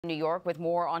New York with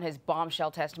more on his bombshell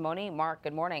testimony. Mark,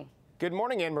 good morning. Good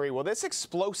morning, Anne Marie. Well, this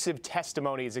explosive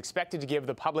testimony is expected to give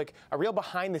the public a real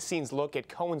behind-the-scenes look at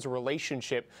Cohen's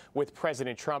relationship with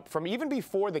President Trump from even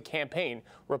before the campaign.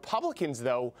 Republicans,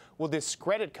 though, will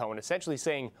discredit Cohen, essentially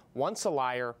saying, once a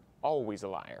liar, always a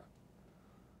liar.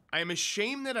 I am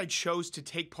ashamed that I chose to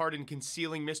take part in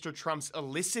concealing Mr. Trump's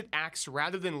illicit acts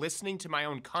rather than listening to my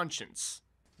own conscience.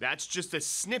 That's just a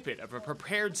snippet of a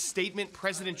prepared statement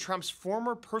President Trump's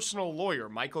former personal lawyer,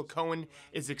 Michael Cohen,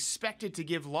 is expected to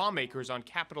give lawmakers on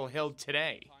Capitol Hill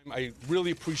today. I really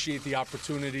appreciate the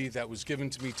opportunity that was given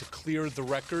to me to clear the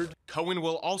record. Cohen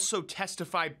will also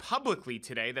testify publicly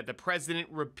today that the president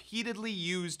repeatedly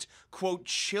used, quote,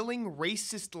 chilling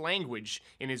racist language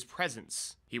in his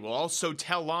presence. He will also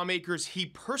tell lawmakers he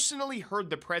personally heard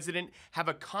the president have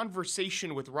a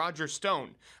conversation with Roger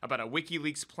Stone about a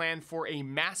WikiLeaks plan for a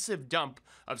massive dump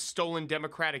of stolen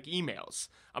Democratic emails.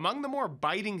 Among the more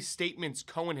biting statements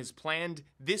Cohen has planned,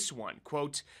 this one,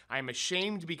 quote, I am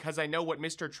ashamed because I know what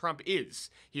Mr. Trump is.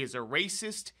 He is a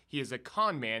racist, he is a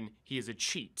con man, he is a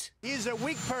cheat. He's a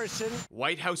weak person.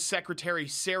 White House Secretary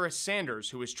Sarah Sanders,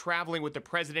 who was traveling with the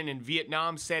president in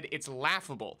Vietnam, said it's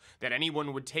laughable that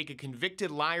anyone would take a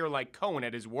convicted liar like Cohen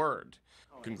at his word.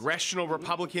 Congressional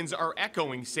Republicans are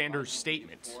echoing Sanders'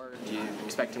 statement. Do you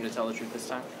expect him to tell the truth this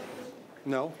time?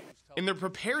 No. In their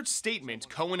prepared statement,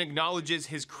 Cohen acknowledges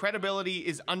his credibility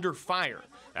is under fire.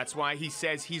 That's why he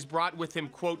says he's brought with him,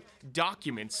 quote,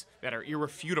 documents that are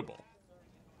irrefutable.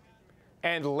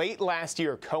 And late last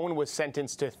year, Cohen was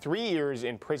sentenced to 3 years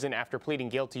in prison after pleading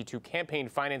guilty to campaign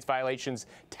finance violations,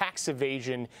 tax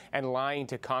evasion, and lying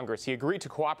to Congress. He agreed to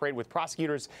cooperate with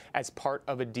prosecutors as part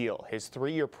of a deal. His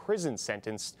 3-year prison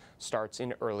sentence starts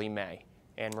in early May.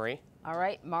 Anne Marie? All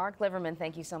right, Mark Liverman,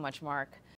 thank you so much, Mark.